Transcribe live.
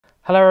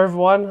Hello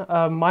everyone,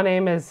 my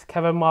name is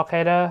Kevin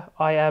Markeda.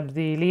 I am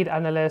the lead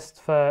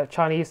analyst for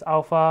Chinese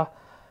Alpha,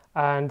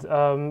 and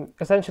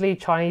essentially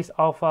Chinese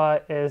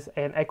Alpha is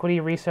an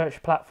equity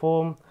research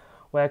platform.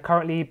 We're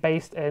currently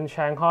based in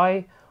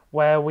Shanghai,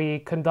 where we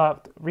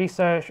conduct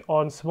research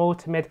on small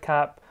to mid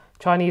cap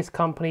Chinese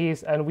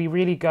companies, and we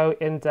really go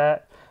in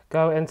depth,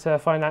 go into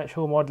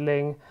financial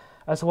modeling,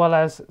 as well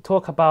as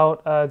talk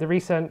about the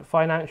recent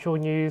financial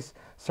news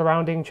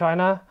surrounding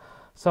China.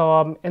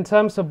 So in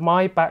terms of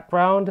my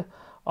background,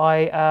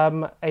 I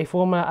am a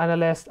former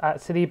analyst at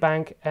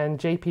Citibank and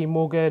JP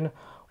Morgan,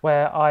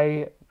 where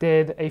I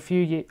did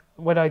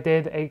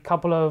a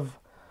couple of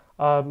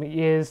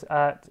years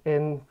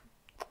in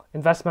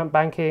investment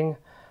banking,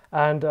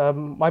 and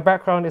my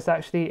background is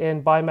actually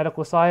in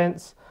biomedical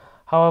science.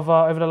 However,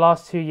 over the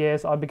last 2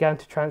 years, I began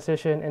to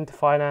transition into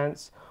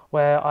finance,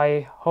 where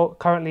I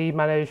currently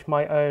manage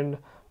my own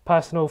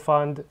personal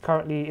fund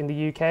currently in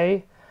the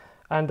UK.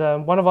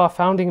 And one of our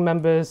founding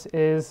members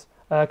is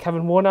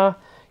Kevin Warner.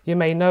 You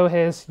may know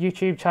his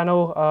YouTube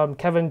channel,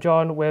 Kevin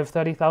John, with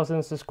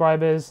 30,000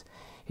 subscribers.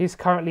 He's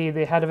currently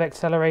the head of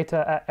accelerator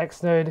at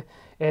Xnode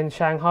in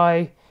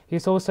Shanghai.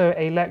 He's also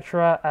a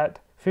lecturer at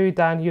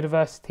Fudan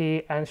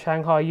University and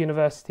Shanghai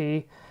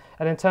University.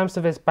 And in terms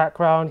of his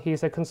background,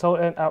 he's a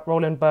consultant at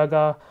Roland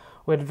Berger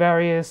with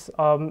various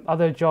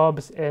other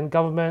jobs in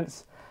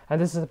governments.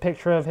 And this is a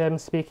picture of him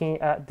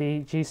speaking at the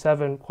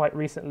G7 quite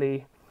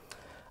recently.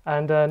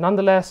 And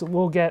nonetheless,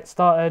 we'll get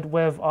started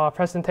with our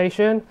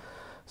presentation.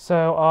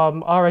 So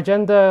our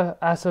agenda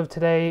as of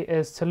today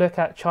is to look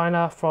at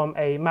China from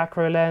a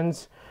macro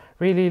lens,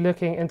 really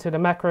looking into the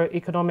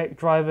macroeconomic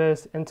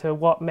drivers, into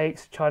what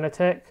makes China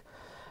tick.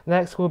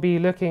 Next, we'll be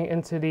looking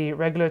into the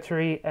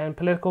regulatory and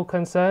political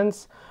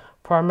concerns,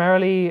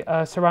 primarily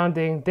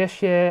surrounding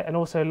this year and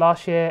also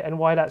last year, and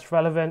why that's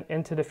relevant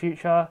into the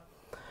future.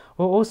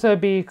 We'll also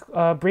be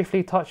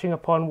briefly touching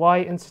upon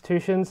why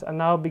institutions are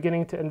now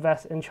beginning to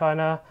invest in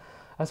China,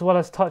 as well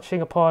as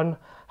touching upon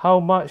how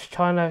much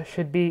China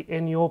should be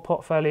in your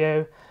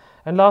portfolio.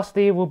 And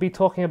lastly, we'll be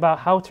talking about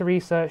how to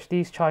research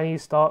these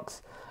Chinese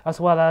stocks, as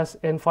well as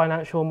in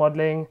financial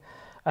modeling.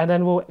 And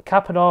then we'll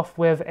cap it off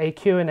with a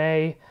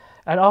Q&A.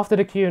 And after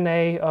the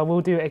Q&A, we'll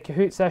do a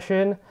Kahoot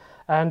session.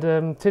 And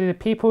to the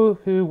people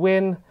who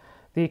win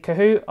the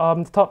Kahoot,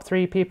 the top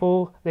 3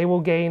 people, they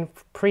will gain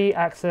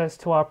pre-access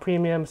to our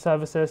premium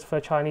services for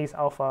Chinese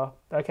Alpha,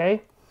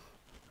 okay?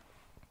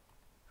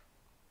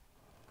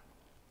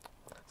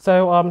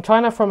 So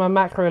China from a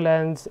macro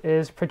lens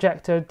is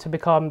projected to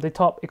become the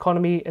top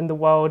economy in the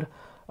world,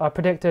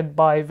 predicted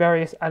by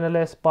various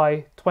analysts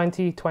by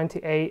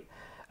 2028.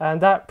 And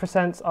that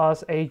presents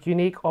us a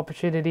unique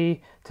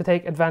opportunity to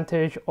take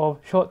advantage of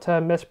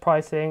short-term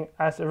mispricing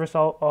as a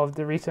result of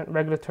the recent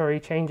regulatory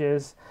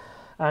changes.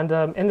 And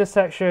in this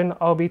section,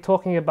 I'll be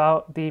talking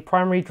about the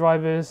primary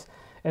drivers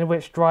in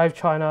which drive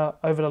China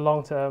over the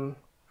long term.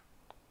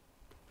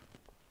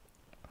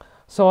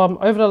 So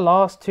over the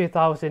last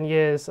 2,000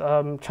 years,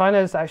 China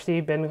has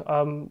actually been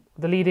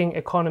the leading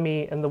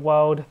economy in the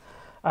world.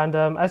 And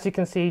as you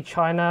can see,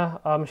 China,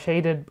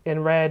 shaded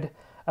in red,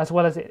 as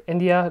well as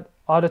India,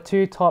 are the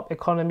 2 top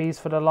economies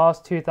for the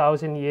last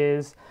 2,000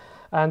 years.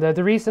 And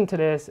the reason to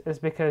this is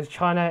because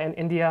China and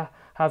India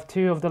have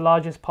 2 of the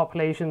largest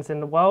populations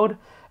in the world,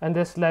 and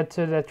this led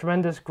to the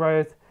tremendous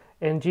growth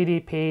in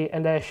GDP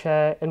and their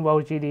share in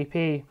world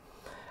GDP.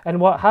 And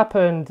what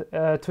happened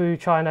to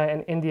China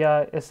and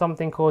India is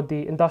something called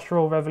the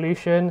Industrial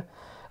Revolution.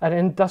 An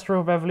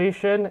Industrial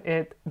Revolution,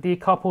 it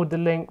decoupled the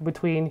link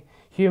between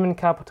human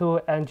capital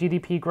and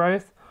GDP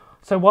growth.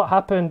 So what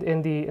happened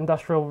in the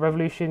Industrial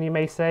Revolution, you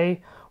may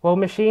say? Well,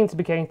 machines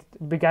began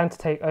to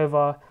take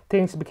over,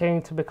 things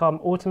began to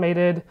become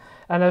automated,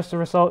 and as a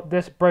result,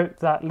 this broke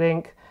that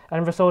link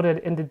and resulted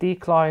in the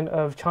decline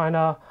of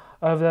China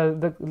over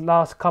the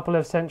last couple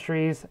of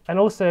centuries, and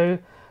also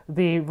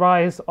the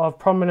rise of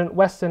prominent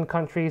Western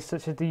countries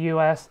such as the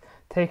US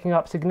taking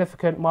up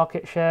significant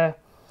market share.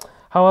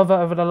 However,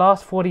 over the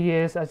last 40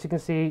 years, as you can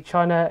see,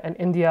 China and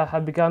India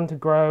have begun to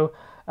grow,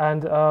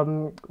 and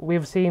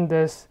we've seen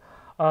this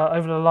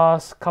over the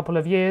last couple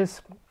of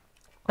years.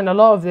 And a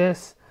lot of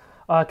this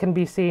can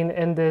be seen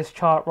in this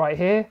chart right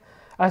here.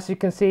 As you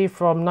can see,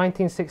 from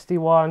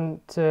 1961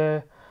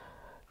 to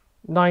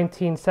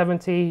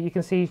 1970, you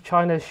can see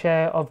China's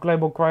share of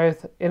global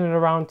growth in and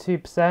around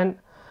 2%.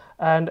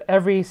 And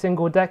every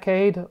single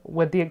decade,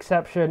 with the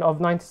exception of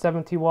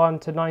 1971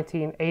 to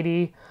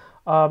 1980,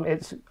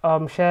 its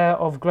share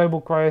of global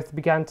growth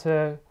began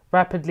to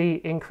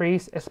rapidly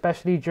increase,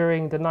 especially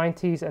during the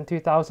 90s and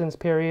 2000s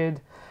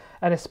period,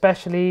 and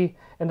especially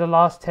in the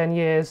last 10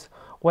 years,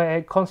 where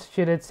it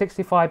constituted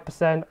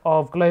 65%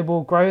 of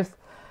global growth.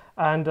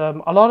 And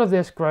a lot of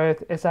this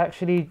growth is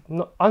actually,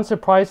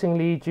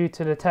 unsurprisingly, due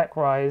to the tech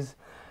rise.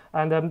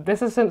 And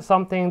this isn't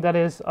something that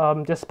is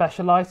just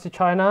specialized to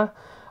China.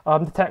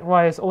 The tech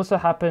rise also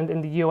happened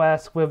in the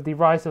US with the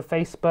rise of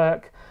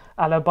Facebook,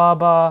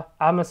 Alibaba,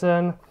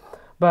 Amazon.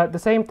 But the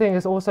same thing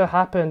has also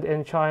happened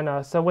in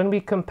China. So when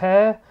we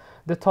compare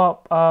the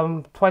top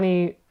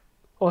 20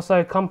 or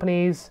so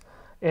companies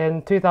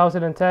in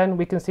 2010,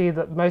 we can see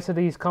that most of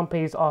these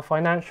companies are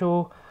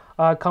financial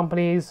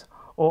companies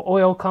or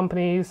oil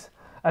companies,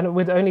 and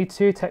with only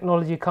two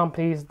technology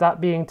companies, that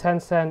being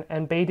Tencent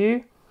and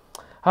Baidu.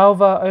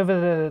 However, over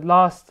the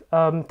last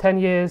 10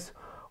 years,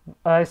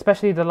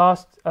 especially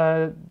the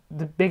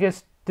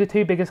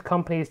two biggest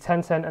companies,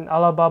 Tencent and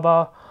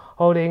Alibaba,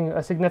 holding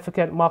a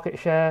significant market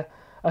share,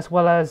 as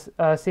well as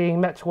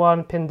seeing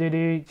Meituan,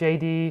 Pinduoduo,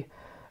 JD,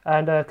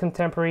 and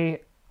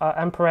contemporary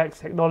Amperex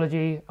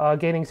Technology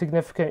gaining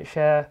significant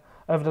share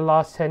over the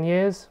last 10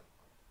 years.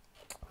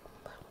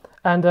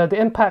 And the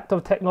impact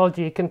of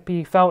technology can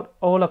be felt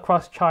all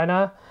across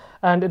China.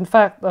 And in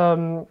fact,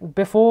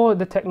 before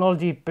the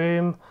technology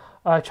boom,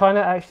 China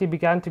actually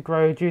began to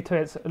grow due to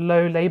its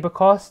low labor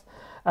costs,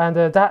 and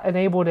that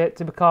enabled it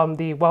to become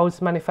the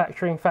world's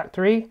manufacturing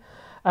factory.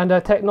 And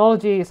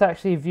technology is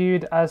actually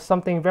viewed as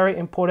something very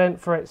important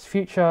for its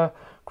future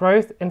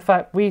growth. In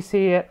fact, we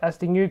see it as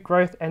the new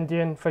growth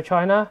engine for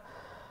China.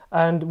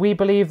 And we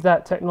believe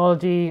that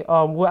technology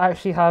will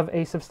actually have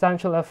a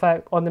substantial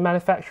effect on the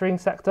manufacturing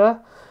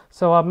sector.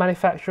 So our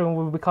manufacturing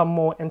will become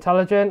more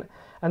intelligent,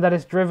 and that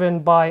is driven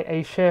by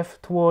a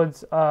shift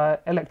towards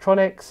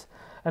electronics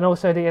and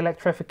also the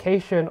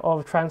electrification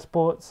of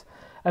transports,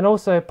 and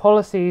also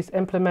policies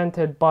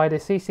implemented by the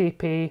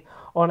CCP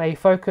on a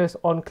focus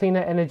on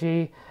cleaner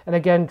energy, and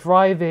again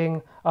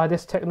driving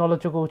this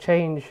technological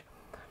change.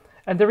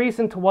 And the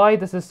reason to why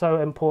this is so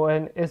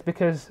important is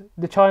because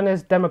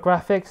China's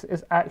demographics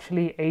is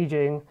actually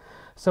aging.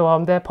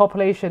 So their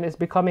population is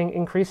becoming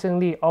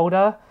increasingly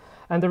older.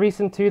 And the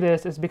reason to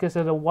this is because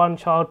of the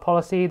one-child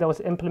policy that was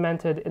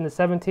implemented in the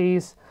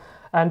 70s.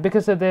 And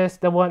because of this,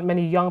 there weren't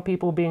many young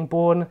people being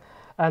born,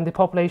 and the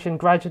population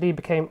gradually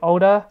became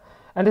older.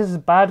 And this is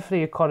bad for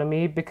the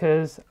economy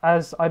because,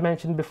 as I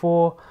mentioned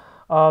before,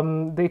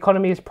 the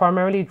economy is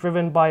primarily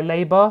driven by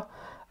labor.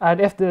 And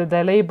if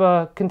their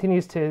labor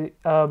continues to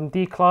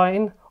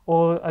decline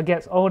or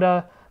gets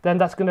older, then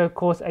that's going to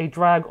cause a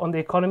drag on the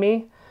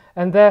economy.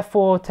 And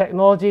therefore,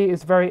 technology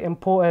is very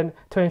important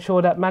to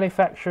ensure that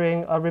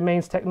manufacturing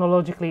remains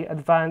technologically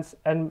advanced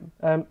and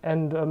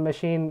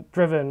machine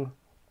driven.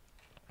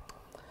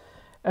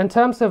 In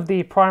terms of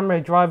the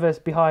primary drivers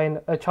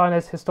behind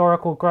China's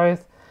historical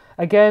growth,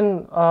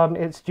 again,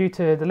 it's due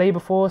to the labor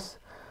force.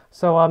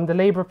 So the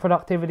labor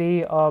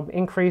productivity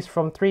increased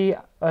from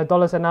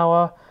 $3 an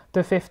hour to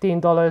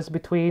 $15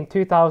 between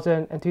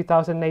 2000 and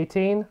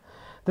 2018.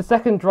 The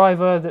second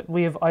driver that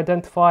we've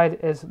identified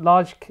is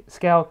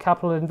large-scale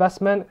capital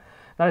investment.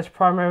 That is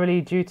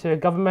primarily due to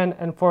government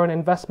and foreign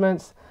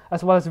investments,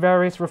 as well as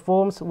various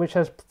reforms, which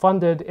has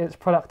funded its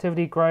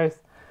productivity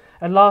growth.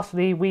 And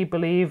lastly, we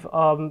believe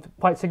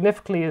quite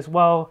significantly as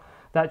well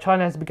that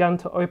China has begun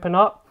to open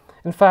up.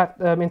 In fact,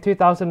 in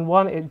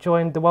 2001, it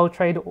joined the World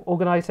Trade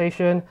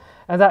Organization,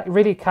 and that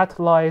really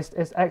catalyzed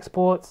its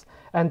exports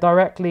and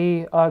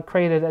directly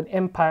created an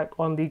impact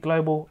on the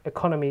global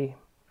economy.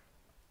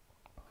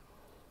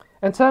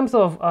 In terms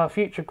of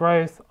future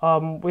growth,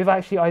 we've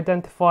actually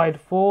identified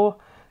 4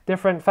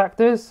 different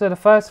factors. So the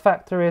first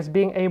factor is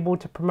being able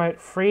to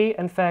promote free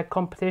and fair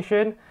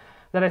competition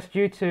that is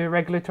due to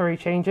regulatory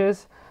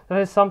changes.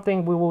 That is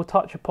something we will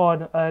touch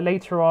upon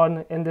later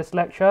on in this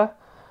lecture.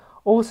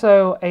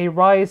 Also, a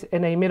rise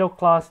in a middle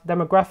class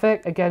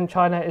demographic. Again,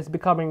 China is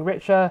becoming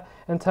richer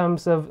in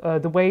terms of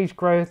the wage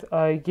growth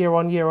year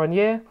on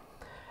year.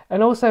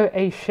 And also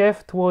a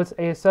shift towards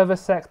a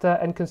service sector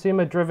and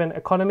consumer driven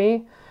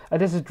economy.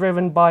 This is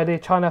driven by the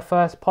China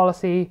First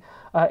policy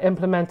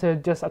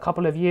implemented just a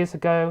couple of years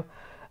ago.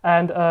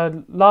 And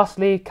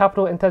lastly,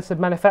 capital intensive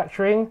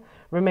manufacturing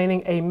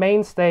remaining a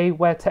mainstay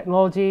where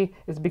technology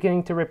is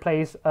beginning to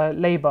replace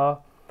labor.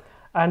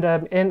 And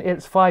in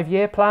its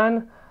 5-year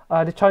plan,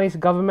 the Chinese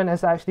government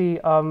has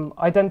actually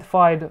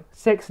identified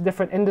 6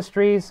 different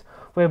industries,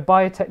 with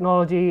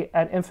biotechnology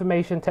and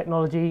information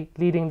technology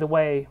leading the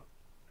way.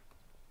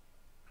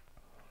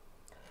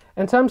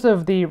 In terms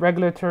of the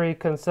regulatory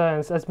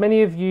concerns, as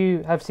many of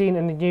you have seen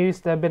in the news,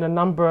 there have been a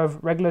number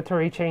of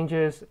regulatory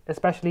changes,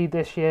 especially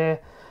this year.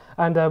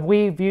 And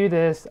we view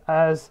this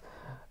as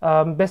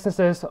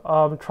businesses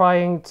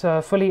trying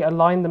to fully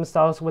align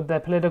themselves with their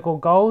political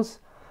goals.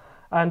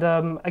 And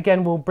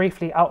again, we'll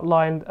briefly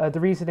outline the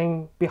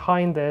reasoning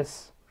behind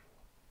this.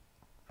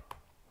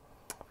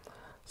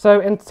 So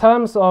in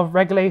terms of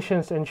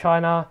regulations in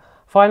China,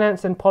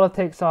 finance and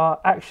politics are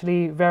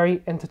actually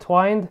very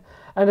intertwined.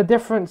 And the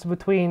difference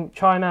between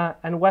China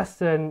and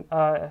Western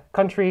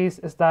countries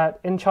is that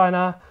in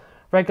China,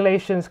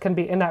 regulations can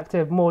be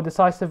enacted more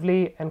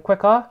decisively and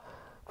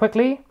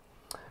quickly,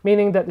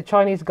 meaning that the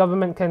Chinese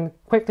government can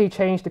quickly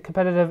change the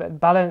competitive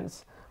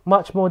balance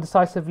much more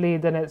decisively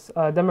than its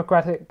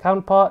democratic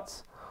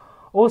counterparts.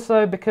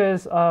 Also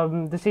because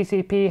the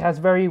CCP has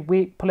very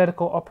weak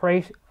political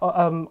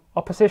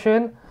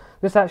opposition,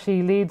 this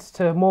actually leads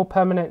to more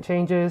permanent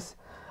changes,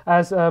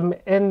 as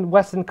in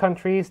Western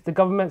countries, the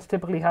governments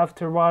typically have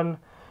to run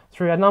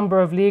through a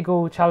number of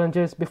legal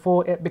challenges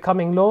before it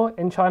becoming law.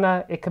 In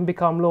China, it can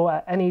become law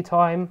at any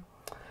time.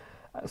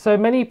 So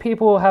many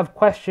people have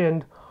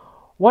questioned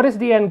what is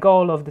the end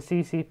goal of the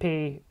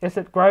CCP? Is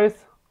it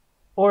growth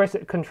or is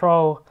it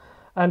control?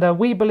 And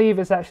we believe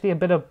it's actually a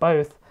bit of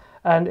both.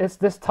 And it's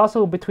this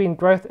tussle between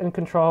growth and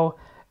control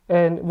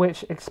in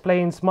which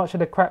explains much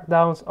of the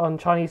crackdowns on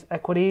Chinese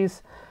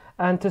equities.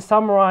 And to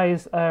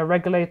summarize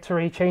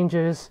regulatory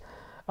changes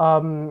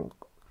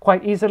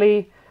quite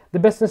easily, the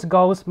business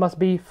goals must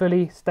be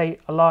fully state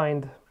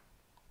aligned.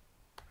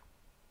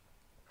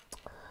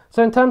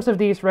 So in terms of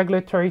these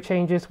regulatory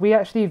changes, we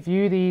actually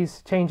view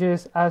these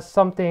changes as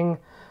something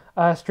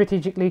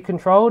strategically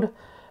controlled.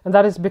 And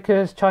that is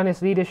because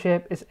China's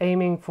leadership is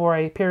aiming for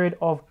a period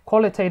of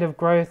qualitative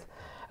growth,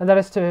 and that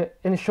is to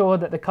ensure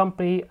that the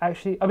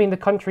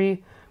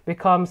country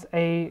becomes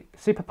a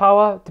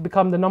superpower, to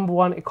become the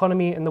 #1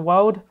 economy in the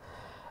world.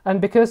 And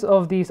because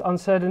of these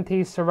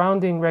uncertainties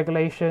surrounding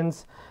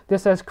regulations,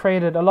 this has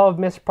created a lot of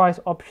mispriced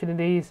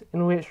opportunities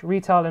in which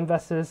retail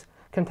investors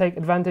can take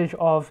advantage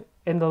of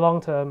in the long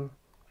term.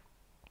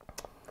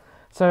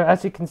 So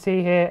as you can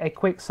see here, a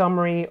quick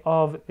summary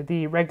of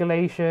the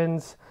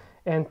regulations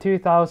in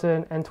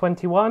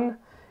 2021.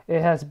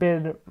 It has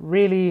been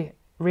really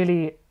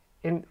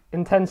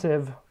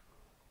intensive.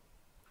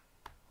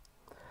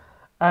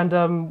 And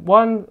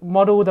one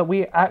model that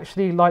we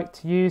actually like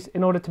to use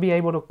in order to be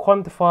able to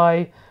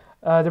quantify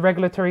the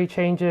regulatory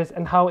changes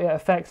and how it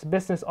affects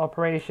business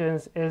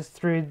operations is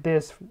through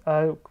this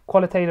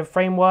qualitative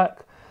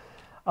framework.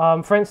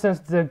 For instance,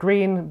 the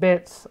green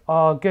bits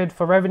are good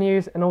for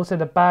revenues, and also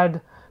the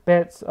bad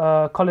bits,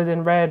 colored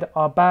in red,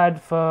 are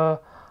bad for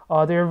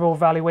the overall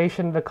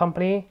valuation of the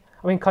company.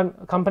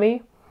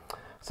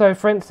 So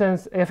for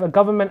instance, if a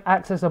government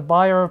acts as a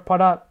buyer of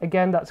product,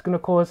 again, that's going to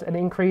cause an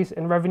increase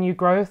in revenue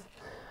growth.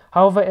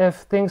 However, if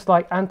things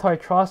like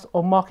antitrust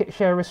or market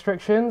share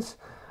restrictions,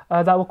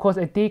 that will cause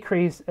a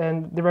decrease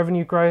in the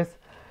revenue growth.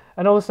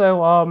 And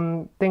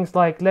also things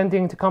like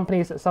lending to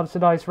companies at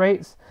subsidized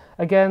rates.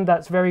 Again,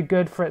 that's very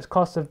good for its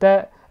cost of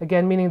debt.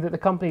 Again, meaning that the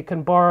company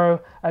can borrow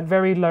at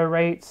very low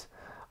rates.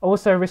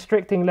 Also,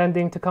 restricting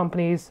lending to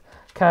companies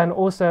can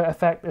also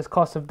affect its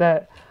cost of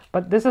debt.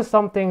 But this is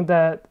something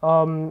that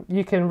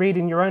you can read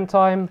in your own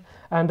time,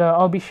 and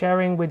I'll be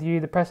sharing with you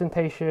the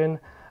presentation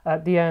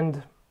at the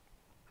end.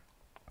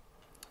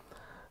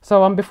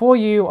 So before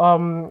you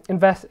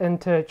invest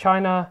into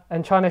China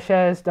and China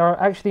shares, there are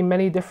actually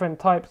many different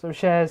types of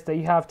shares that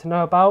you have to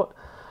know about.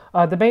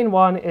 The main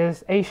one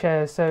is A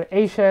shares. So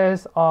A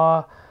shares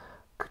are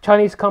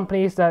Chinese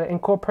companies that are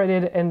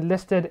incorporated and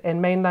listed in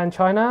mainland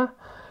China.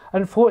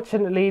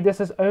 Unfortunately,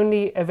 this is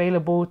only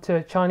available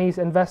to Chinese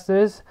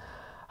investors.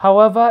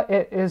 However,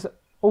 it is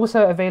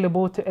also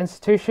available to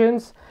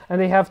institutions, and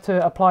they have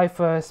to apply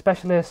for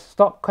specialist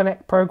stock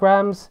connect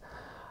programs.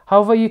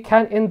 However, you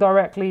can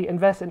indirectly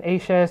invest in A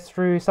shares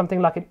through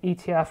something like an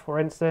ETF, for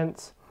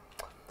instance.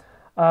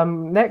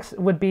 Next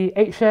would be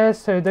H shares.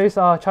 So those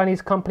are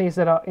Chinese companies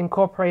that are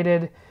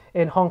incorporated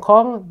in Hong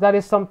Kong. That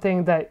is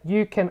something that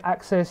you can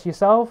access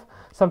yourself,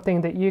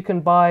 something that you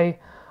can buy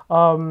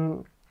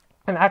and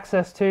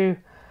access to.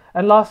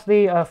 And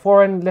lastly,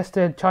 foreign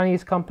listed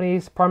Chinese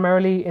companies,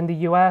 primarily in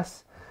the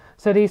US.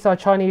 So these are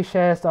Chinese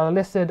shares that are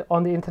listed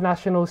on the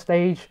international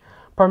stage,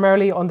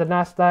 primarily on the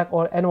NASDAQ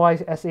or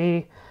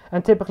NYSE.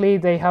 And typically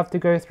they have to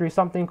go through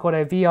something called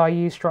a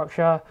VIE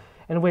structure,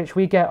 in which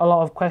we get a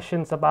lot of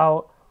questions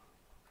about.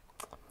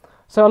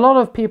 So a lot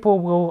of people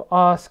will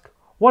ask,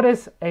 what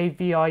is a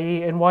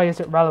VIE and why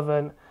is it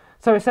relevant?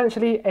 So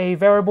essentially a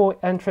variable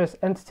interest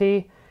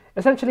entity,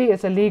 essentially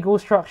it's a legal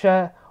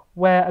structure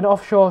where an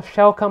offshore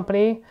shell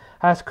company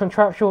has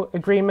contractual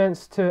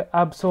agreements to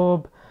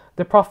absorb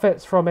the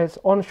profits from its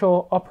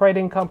onshore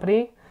operating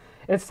company.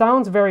 It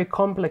sounds very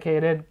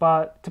complicated,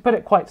 but to put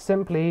it quite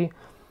simply,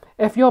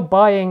 if you're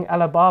buying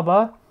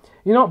Alibaba,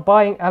 you're not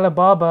buying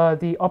Alibaba,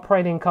 the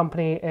operating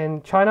company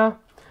in China.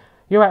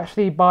 You're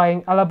actually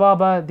buying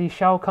Alibaba, the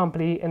shell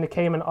company in the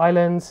Cayman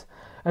Islands.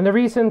 And the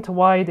reason to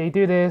why they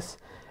do this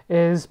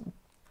is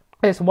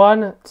because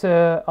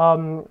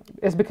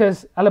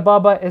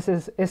Alibaba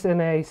is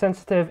in a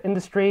sensitive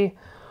industry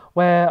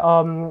where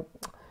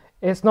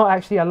it's not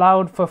actually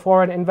allowed for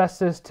foreign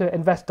investors to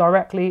invest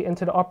directly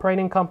into the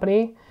operating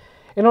company.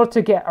 In order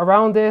to get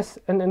around this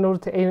and in order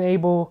to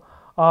enable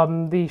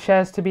the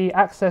shares to be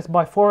accessed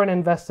by foreign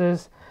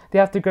investors, they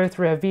have to go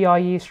through a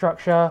VIE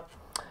structure,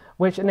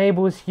 which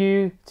enables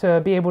you to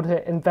be able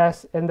to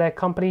invest in their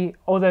company,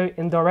 although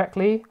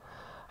indirectly.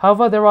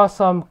 However, there are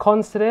some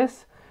cons to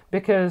this,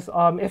 because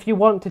if you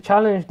want to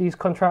challenge these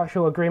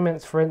contractual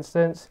agreements, for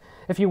instance,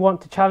 if you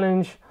want to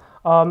challenge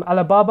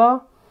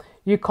Alibaba,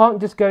 you can't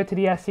just go to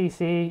the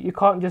SEC, you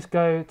can't just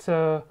go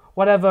to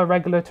whatever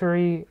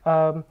regulatory,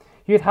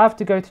 you'd have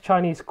to go to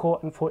Chinese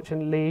court,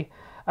 unfortunately.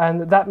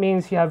 And that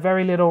means you have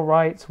very little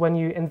rights when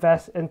you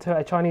invest into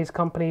a Chinese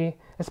company,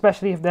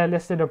 especially if they're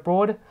listed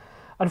abroad.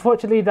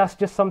 Unfortunately, that's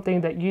just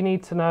something that you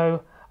need to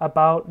know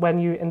about when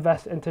you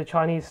invest into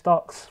Chinese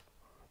stocks.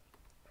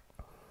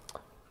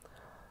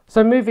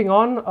 So moving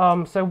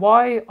on, so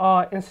why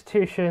are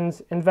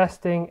institutions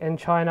investing in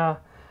China?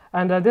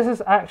 And this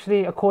is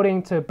actually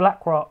according to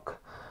BlackRock.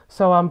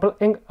 So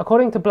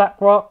according to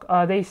BlackRock,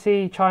 they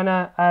see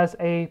China as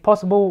a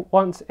possible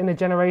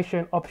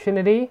once-in-a-generation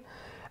opportunity.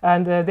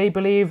 And they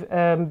believe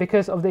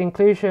because of the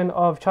inclusion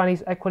of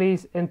Chinese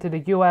equities into the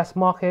US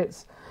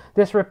markets,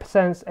 this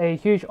represents a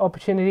huge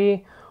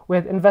opportunity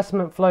with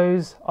investment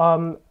flows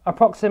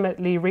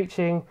approximately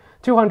reaching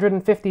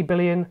 250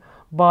 billion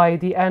by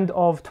the end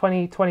of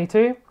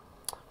 2022.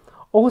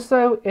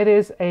 Also, it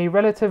is a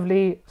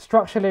relatively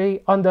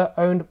structurally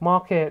under-owned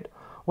market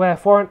where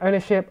foreign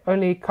ownership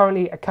only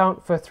currently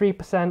account for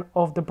 3%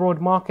 of the broad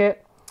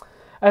market.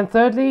 And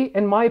thirdly,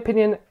 in my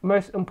opinion,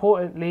 most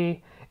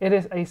importantly, it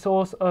is a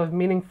source of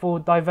meaningful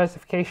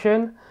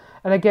diversification.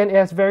 And again, it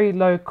has very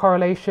low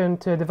correlation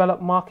to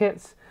developed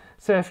markets.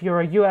 So if you're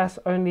a US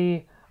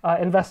only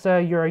investor,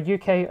 you're a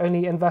UK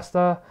only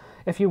investor,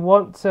 if you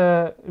want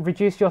to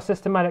reduce your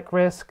systematic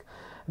risk,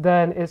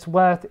 then it's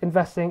worth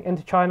investing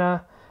into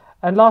China.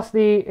 And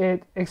lastly,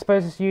 it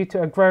exposes you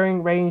to a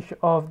growing range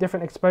of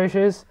different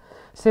exposures,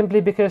 simply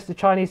because the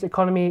Chinese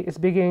economy is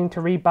beginning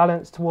to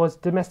rebalance towards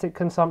domestic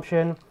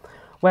consumption,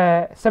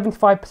 where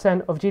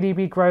 75% of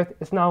GDP growth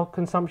is now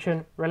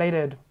consumption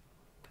related.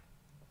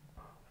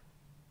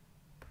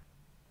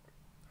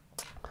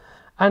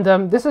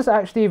 And this is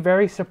actually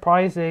very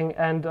surprising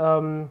and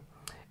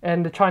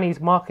in the Chinese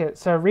market.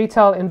 So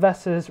retail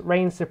investors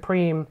reign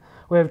supreme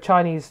with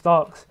Chinese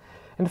stocks.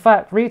 In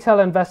fact, retail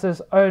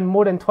investors own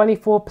more than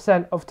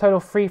 24% of total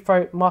free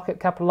float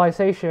market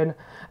capitalization.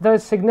 That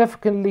is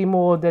significantly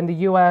more than the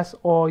US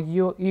or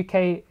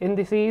UK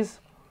indices.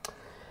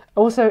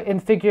 Also in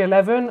figure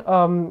 11,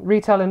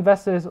 retail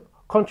investors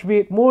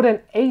contribute more than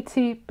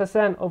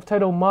 80% of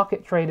total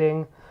market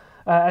trading.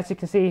 As you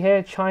can see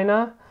here,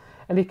 China,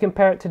 and you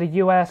compare it to the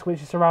US,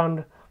 which is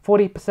around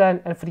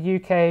 40%, and for the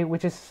UK,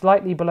 which is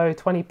slightly below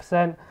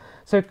 20%.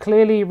 So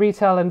clearly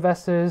retail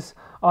investors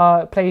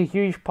play a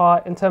huge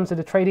part in terms of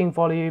the trading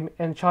volume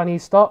in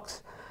Chinese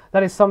stocks.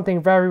 That is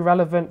something very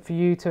relevant for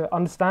you to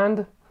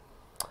understand.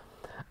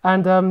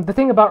 And the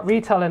thing about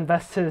retail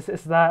investors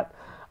is that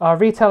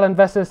retail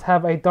investors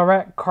have a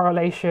direct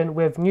correlation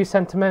with news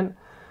sentiment.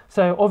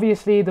 So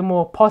obviously the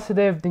more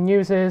positive the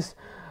news is,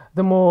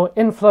 the more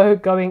inflow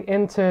going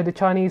into the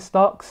Chinese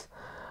stocks.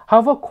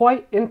 However,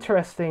 quite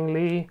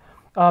interestingly,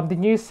 the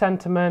news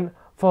sentiment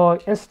for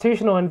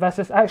institutional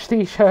investors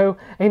actually show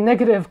a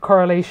negative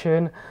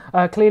correlation.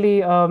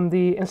 Clearly,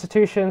 the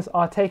institutions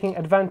are taking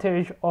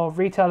advantage of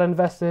retail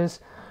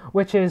investors,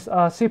 which is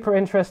super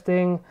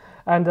interesting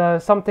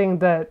and something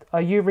that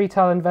you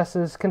retail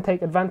investors can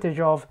take advantage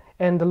of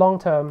in the long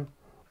term.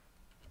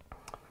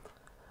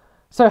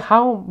 So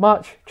how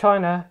much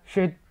China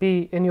should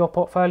be in your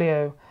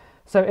portfolio?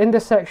 So in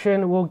this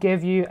section, we'll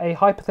give you a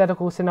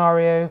hypothetical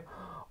scenario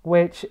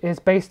which is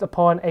based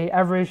upon an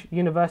average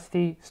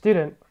university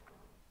student.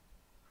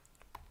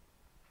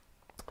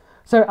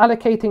 So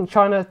allocating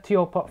China to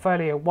your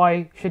portfolio,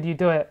 why should you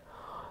do it?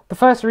 The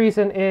first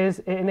reason is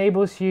it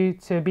enables you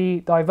to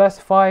be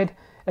diversified.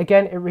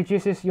 Again, it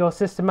reduces your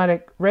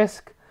systematic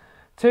risk.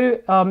 Two,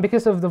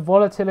 because of the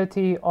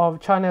volatility of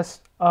China's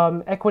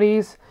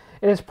equities,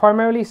 it is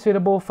primarily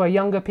suitable for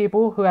younger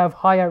people who have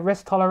higher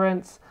risk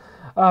tolerance.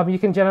 You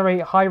can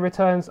generate high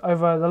returns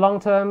over the long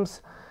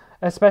terms,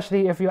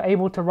 especially if you're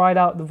able to ride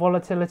out the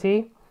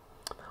volatility.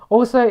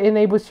 Also, it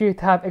enables you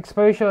to have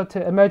exposure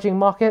to emerging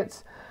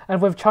markets, and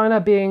with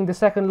China being the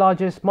second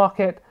largest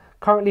market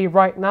currently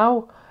right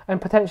now and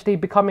potentially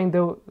becoming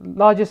the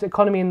largest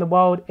economy in the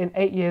world in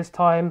 8 years'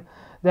 time,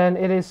 then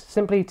it is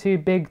simply too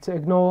big to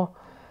ignore.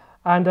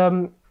 And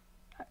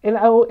in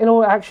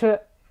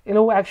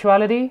all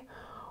actuality,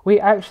 we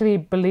actually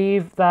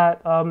believe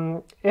that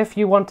if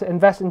you want to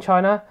invest in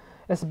China,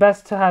 it's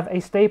best to have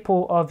a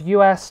staple of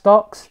US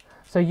stocks,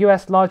 so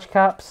US large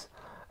caps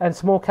and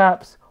small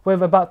caps,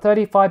 with about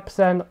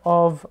 35%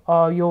 of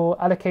your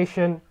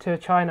allocation to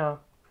China.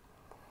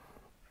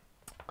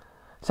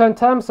 So in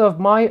terms of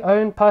my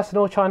own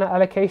personal China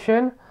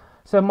allocation,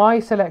 so my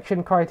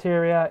selection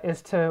criteria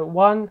is to,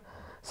 one,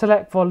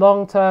 select for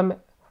long-term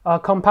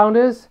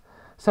compounders.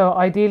 So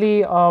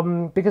ideally,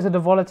 because of the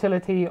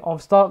volatility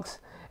of stocks,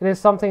 it is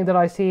something that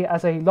I see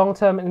as a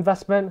long-term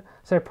investment,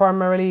 so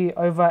primarily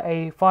over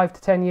a 5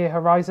 to 10 year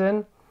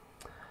horizon.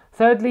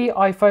 Thirdly,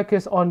 I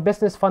focus on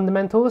business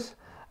fundamentals,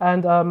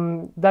 and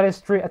that is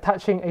through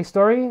attaching a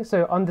story,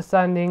 so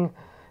understanding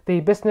the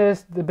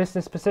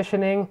business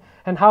positioning,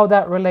 and how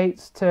that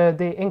relates to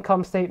the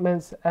income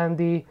statements and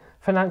the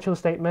financial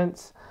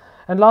statements.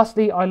 And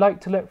lastly, I like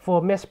to look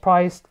for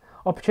mispriced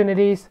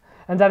opportunities,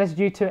 and that is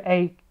due to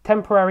a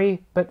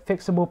temporary but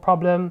fixable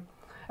problem.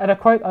 And a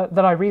quote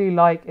that I really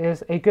like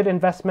is, a good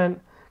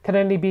investment can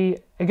only be,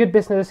 a good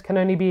business can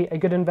only be a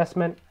good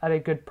investment at a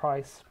good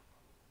price.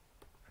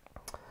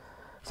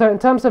 So in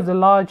terms of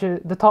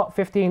the top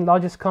 15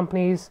 largest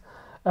companies,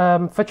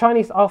 for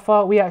Chinese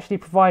Alpha, we actually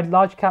provide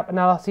large cap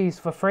analyses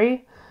for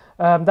free.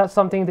 That's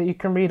something that you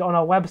can read on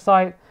our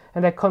website,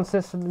 and they're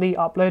consistently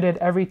uploaded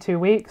every 2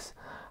 weeks.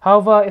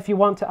 However, if you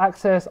want to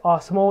access our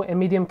small and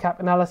medium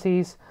cap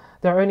analyses,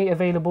 they're only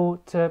available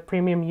to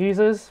premium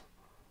users.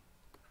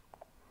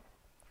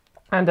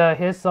 And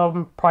here's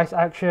some price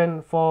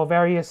action for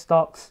various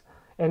stocks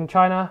in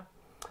China.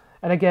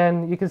 And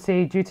again, you can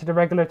see due to the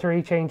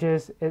regulatory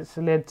changes, it's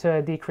led to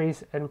a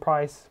decrease in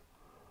price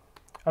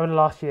over the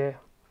last year.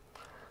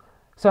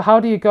 So how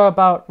do you go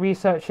about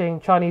researching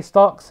Chinese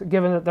stocks,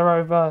 given that there are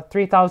over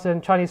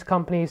 3,000 Chinese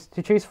companies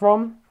to choose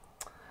from?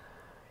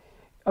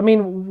 I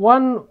mean,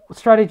 one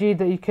strategy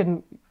that you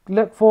can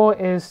look for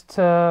is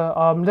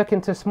to look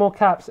into small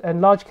caps and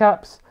large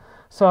caps.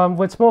 So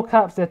with small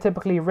caps, they're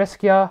typically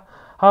riskier.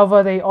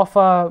 However, they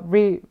offer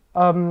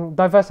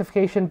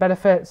diversification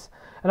benefits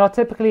and are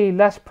typically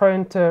less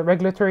prone to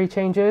regulatory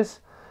changes.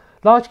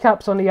 Large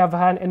caps, on the other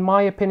hand, in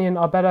my opinion,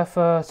 are better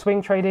for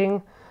swing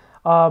trading,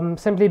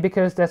 simply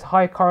because there's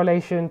high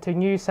correlation to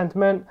news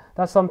sentiment.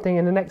 That's something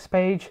in the next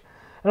page.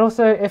 And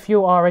also, if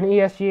you are an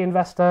ESG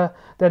investor,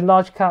 then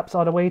large caps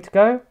are the way to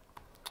go.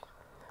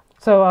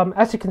 So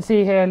as you can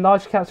see here,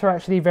 large caps are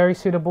actually very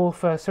suitable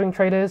for swing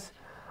traders.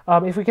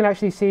 If we can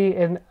actually see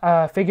in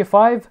figure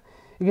 5,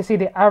 you can see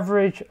the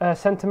average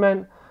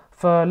sentiment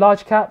for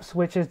large caps,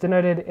 which is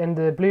denoted in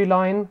the blue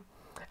line,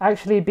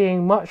 actually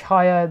being much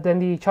higher than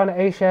the China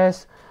A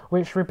shares,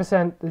 which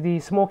represent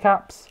the small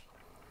caps.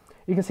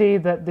 You can see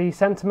that the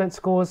sentiment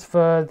scores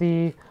for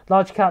the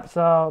large caps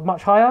are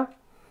much higher.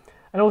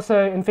 And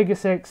also in figure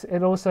 6,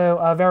 it also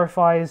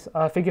verifies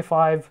figure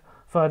 5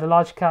 for the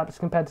large caps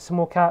compared to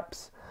small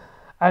caps.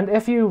 And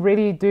if you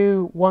really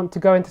do want to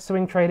go into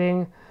swing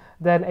trading,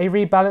 then a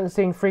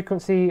rebalancing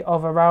frequency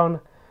of around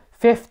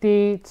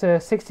 50 to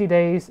 60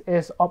 days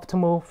is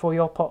optimal for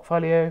your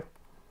portfolio.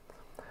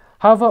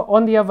 However,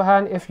 on the other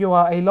hand, if you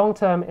are a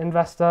long-term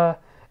investor,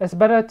 it's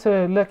better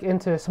to look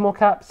into small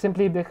caps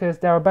simply because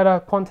there are better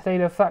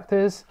quantitative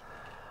factors.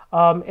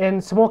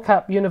 In small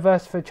cap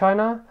universe for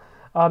China,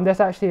 there's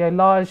actually a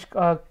large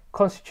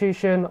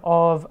constitution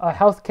of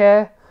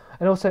healthcare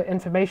and also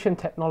information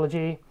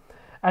technology.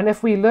 And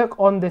if we look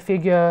on the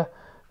figure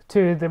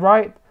to the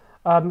right,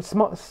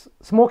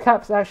 small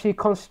caps actually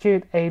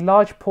constitute a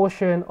large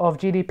portion of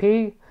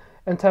GDP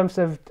in terms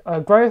of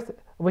growth,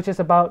 which is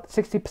about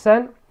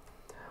 60%.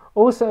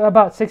 Also,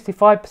 about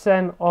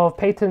 65% of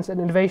patents and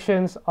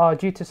innovations are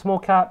due to small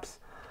caps,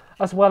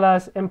 as well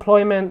as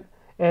employment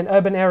in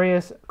urban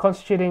areas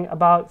constituting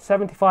about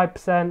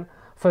 75%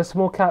 for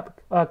small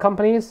cap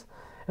companies.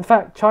 In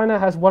fact, China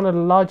has one of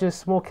the largest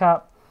small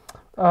cap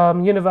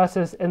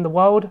universes in the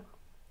world.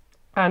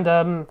 And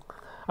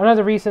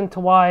another reason to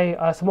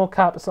why small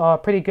caps are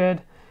pretty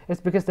good is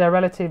because they're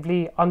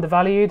relatively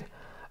undervalued.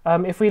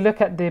 If we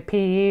look at the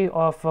PE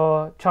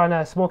of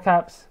China small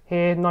caps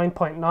here,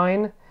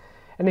 9.9,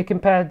 and you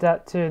compare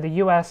that to the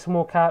US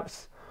small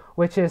caps,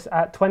 which is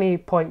at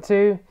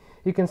 20.2,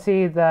 you can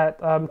see that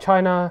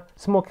China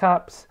small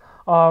caps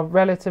are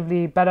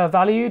relatively better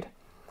valued.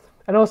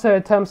 And also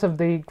in terms of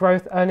the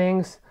growth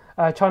earnings,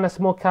 China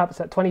small caps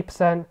at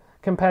 20%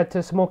 compared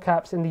to small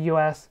caps in the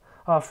US,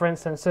 for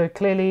instance. So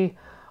clearly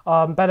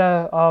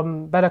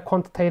better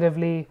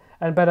quantitatively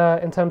and better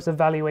in terms of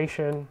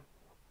valuation.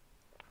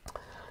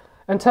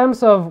 In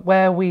terms of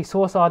where we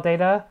source our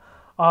data,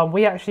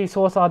 we actually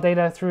source our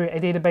data through a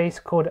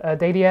database called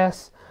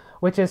DataS,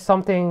 which is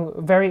something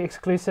very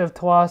exclusive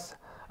to us.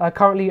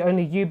 Currently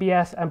only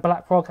UBS and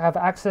BlackRock have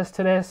access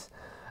to this,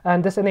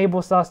 and this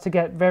enables us to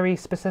get very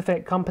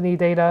specific company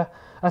data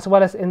as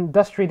well as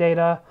industry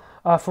data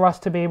for us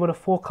to be able to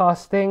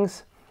forecast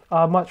things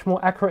much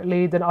more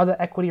accurately than other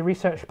equity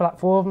research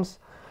platforms.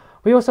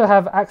 We also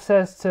have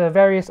access to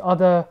various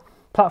other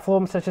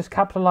platforms such as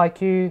Capital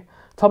IQ,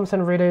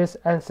 Thomson Reuters,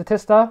 and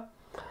Statista.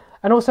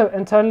 And also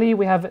internally,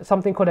 we have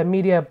something called a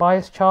media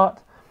bias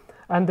chart.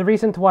 And the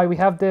reason why we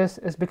have this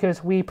is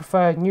because we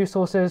prefer news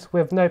sources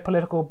with no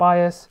political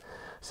bias.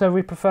 So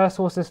we prefer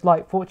sources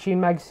like Fortune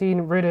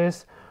magazine,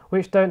 Reuters,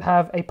 which don't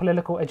have a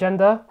political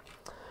agenda.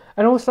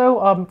 And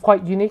also,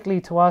 quite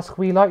uniquely to us,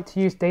 we like to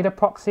use data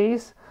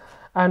proxies.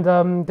 And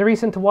the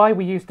reason why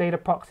we use data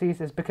proxies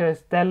is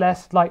because they're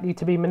less likely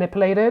to be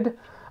manipulated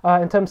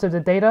in terms of the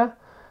data.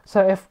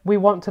 So if we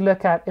want to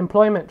look at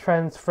employment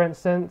trends, for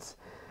instance,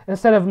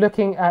 instead of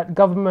looking at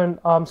government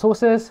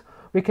sources,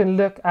 we can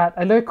look at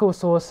a local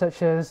source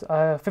such as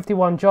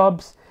 51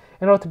 Jobs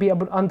in order to be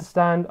able to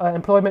understand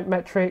employment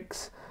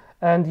metrics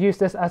and use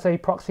this as a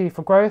proxy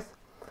for growth.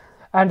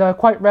 And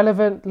quite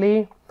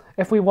relevantly,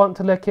 if we want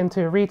to look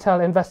into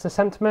retail investor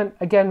sentiment,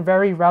 again,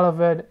 very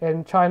relevant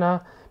in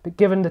China, but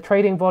given the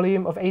trading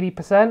volume of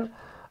 80%,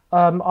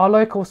 our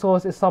local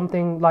source is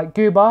something like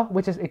Guba,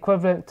 which is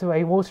equivalent to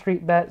a Wall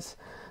Street Bets.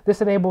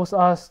 This enables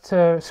us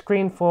to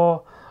screen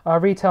for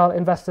retail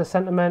investor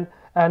sentiment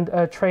and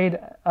trade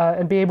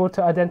and be able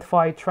to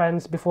identify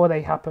trends before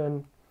they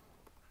happen.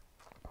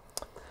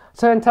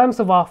 So in terms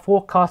of our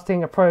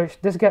forecasting approach,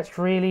 this gets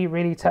really,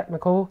 really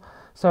technical.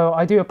 So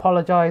I do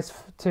apologize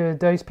to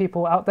those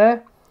people out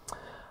there.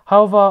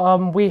 However,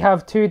 we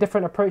have two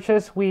different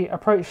approaches. We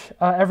approach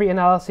every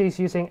analysis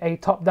using a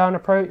top-down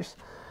approach.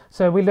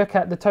 So we look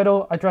at the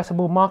total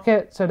addressable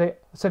market, so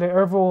the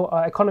overall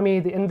economy,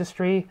 the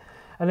industry,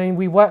 and then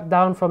we work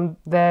down from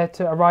there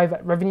to arrive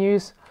at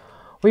revenues.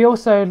 We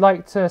also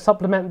like to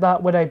supplement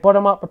that with a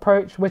bottom-up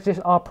approach, which is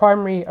our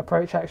primary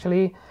approach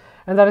actually,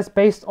 and that is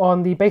based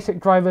on the basic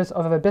drivers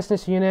of a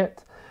business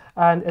unit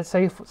and its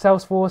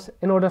sales force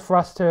in order for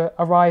us to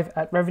arrive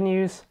at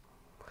revenues.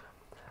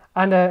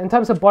 And in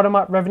terms of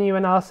bottom-up revenue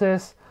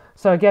analysis,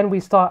 so again, we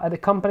start at the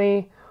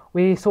company,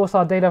 we source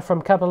our data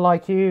from Capital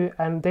IQ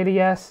and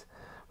DataYes,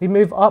 we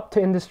move up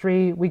to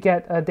industry, we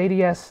get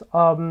DataYes,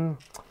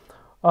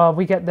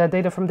 we get the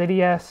data from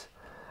DataYes,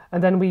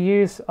 and then we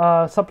use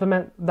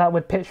supplement that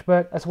with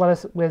PitchBook as well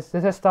as with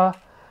Statista.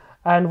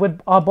 And with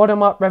our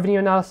bottom-up revenue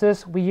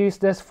analysis, we use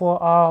this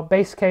for our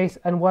base case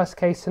and worst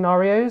case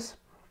scenarios.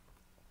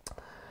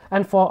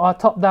 And for our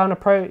top-down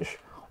approach,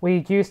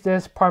 we use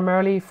this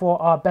primarily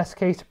for our best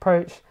case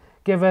approach,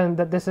 given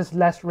that this is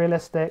less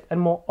realistic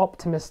and more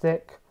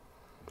optimistic.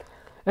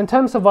 In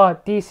terms of our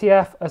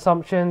DCF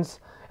assumptions,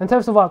 in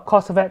terms of our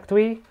cost of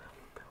equity,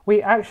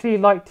 we actually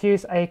like to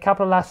use a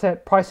capital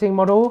asset pricing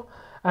model.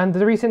 And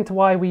the reason to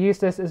why we use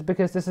this is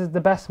because this is the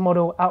best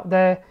model out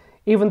there,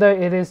 even though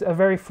it is a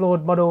very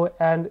flawed model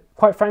and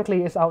quite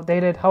frankly it's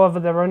outdated. However,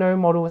 there are no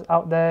models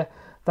out there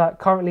that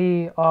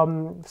currently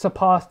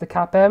surpass the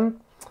CAPM.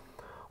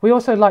 We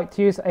also like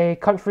to use a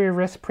country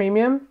risk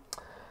premium,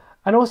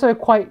 and also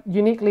quite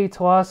uniquely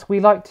to us, we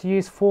like to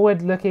use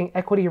forward-looking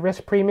equity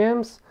risk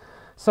premiums.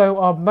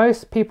 So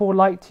most people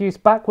like to use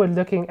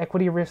backward-looking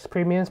equity risk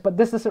premiums, but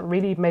this doesn't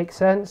really make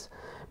sense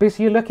because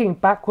you're looking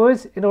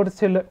backwards in order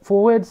to look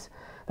forwards.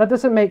 That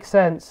doesn't make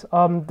sense.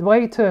 The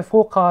way to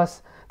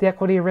forecast the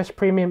equity risk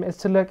premium is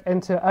to look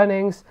into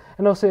earnings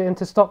and also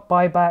into stock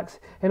buybacks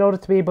in order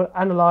to be able to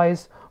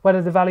analyze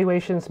whether the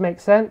valuations make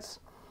sense.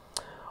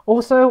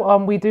 Also,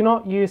 we do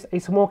not use a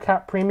small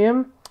cap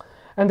premium.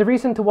 And the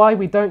reason to why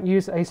we don't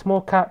use a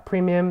small cap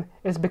premium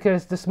is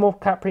because the small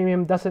cap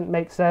premium doesn't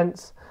make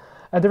sense.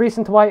 The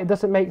reason to why it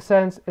doesn't make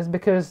sense is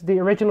because the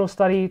original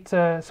study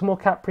to small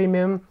cap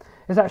premium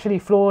is actually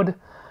flawed.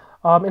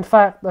 In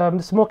fact,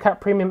 the small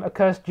cap premium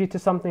occurs due to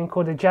something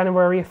called the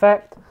January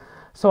effect.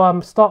 So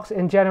stocks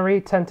in January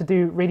tend to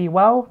do really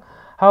well.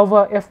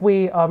 However, if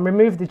we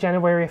remove the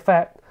January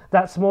effect,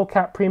 that small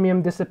cap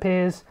premium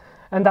disappears,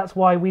 and that's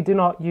why we do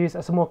not use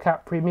a small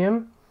cap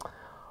premium.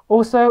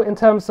 Also, in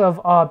terms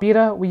of our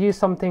beta, we use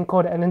something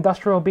called an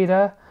industrial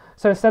beta.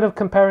 So instead of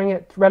comparing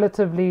it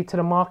relatively to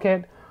the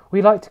market,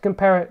 we like to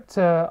compare it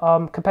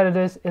to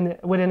competitors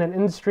within an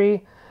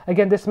industry.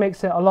 Again, this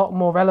makes it a lot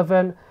more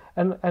relevant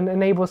and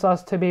enables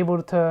us to be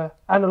able to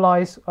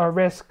analyze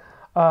risk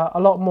a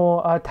lot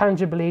more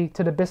tangibly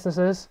to the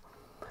businesses.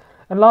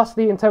 And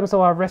lastly, in terms of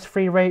our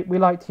risk-free rate, we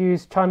like to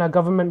use China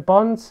government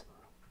bonds.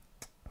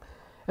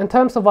 In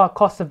terms of our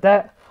cost of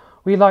debt,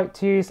 we like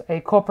to use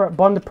a corporate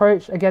bond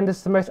approach. Again, this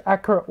is the most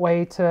accurate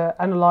way to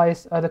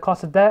analyze the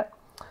cost of debt.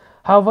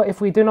 However, if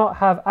we do not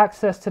have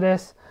access to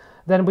this,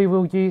 then we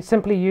will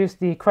simply use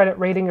the credit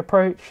rating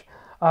approach,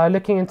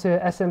 looking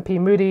into S&P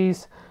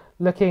Moody's,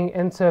 looking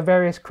into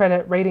various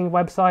credit rating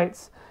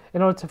websites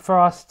in order for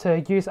us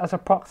to use as a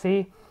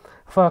proxy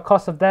for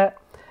cost of debt.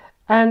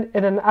 And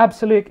in an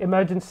absolute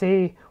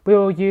emergency, we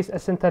will use a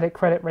synthetic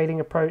credit rating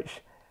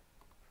approach.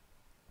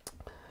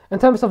 In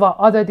terms of our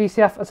other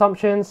DCF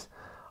assumptions,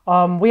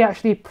 we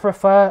actually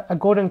prefer a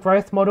Gordon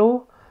growth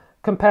model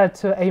compared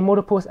to a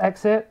multiples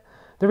exit.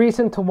 The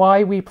reason to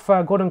why we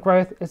prefer Gordon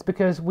growth is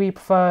because we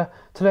prefer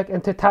to look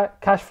into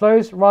cash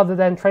flows rather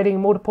than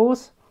trading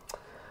multiples.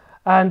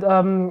 And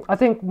I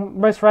think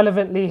most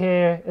relevantly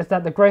here is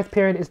that the growth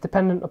period is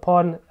dependent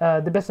upon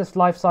the business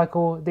life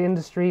cycle, the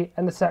industry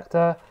and the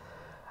sector.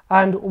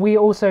 And we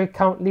also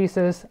count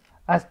leases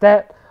as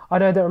debt. I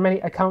know there are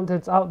many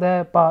accountants out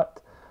there, but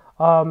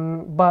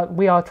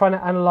we are trying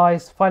to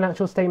analyze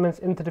financial statements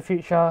into the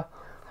future.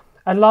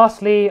 And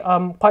lastly,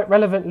 quite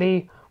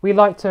relevantly, we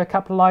like to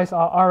capitalize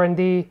our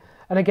R&D.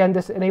 And again,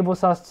 this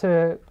enables us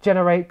to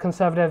generate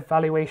conservative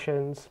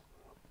valuations.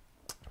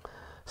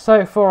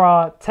 So for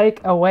our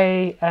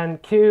takeaway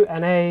and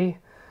Q&A,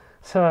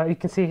 so you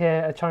can see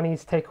here a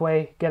Chinese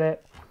takeaway, get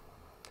it?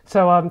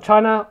 So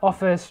China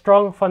offers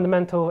strong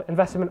fundamental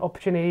investment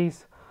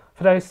opportunities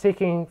for those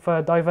seeking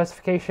for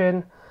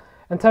diversification.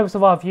 In terms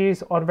of our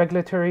views on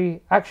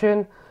regulatory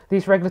action,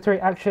 these regulatory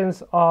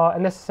actions are a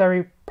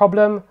necessary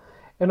problem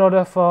in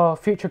order for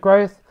future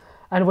growth.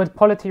 And with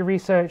quality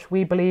research,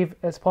 we believe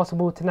it's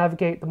possible to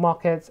navigate the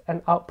markets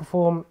and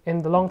outperform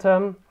in the long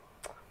term.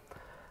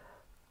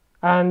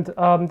 And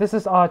this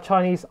is our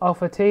Chinese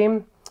Alpha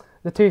team,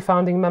 the two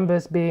founding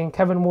members being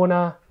Kevin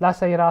Warner,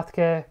 Lasse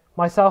Rathke,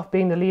 myself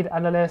being the lead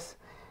analyst,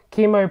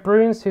 Kimo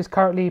Bruns, who's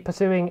currently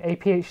pursuing a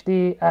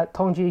PhD at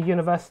Tongji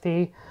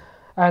University,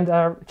 and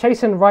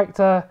Chasen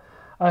Reichter,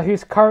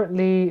 who's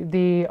currently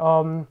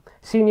the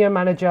senior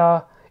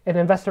manager in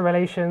investor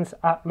relations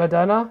at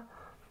Moderna.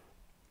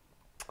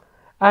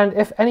 And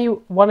if any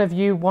one of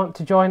you want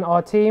to join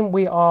our team,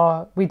 we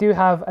do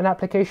have an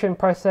application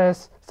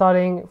process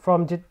starting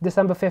from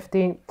December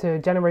 15th to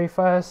January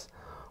 1st.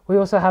 We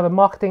also have a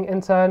marketing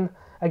intern,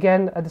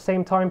 again, at the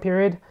same time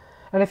period.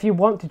 And if you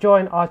want to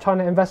join our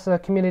China investor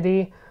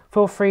community,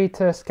 feel free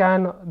to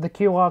scan the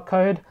QR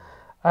code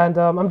And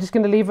I'm just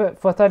going to leave it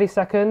for 30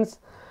 seconds.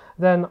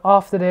 Then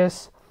after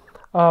this,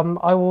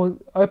 I will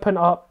open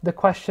up the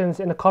questions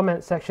in the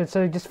comment section.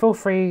 So just feel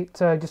free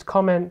to just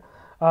comment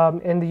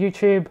in the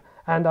YouTube,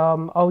 and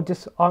I'll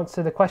just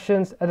answer the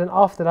questions. And then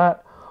after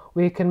that,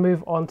 we can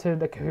move on to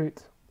the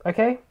Kahoot.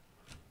 Okay?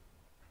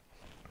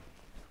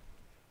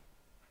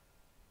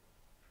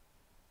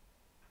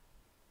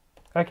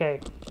 Okay.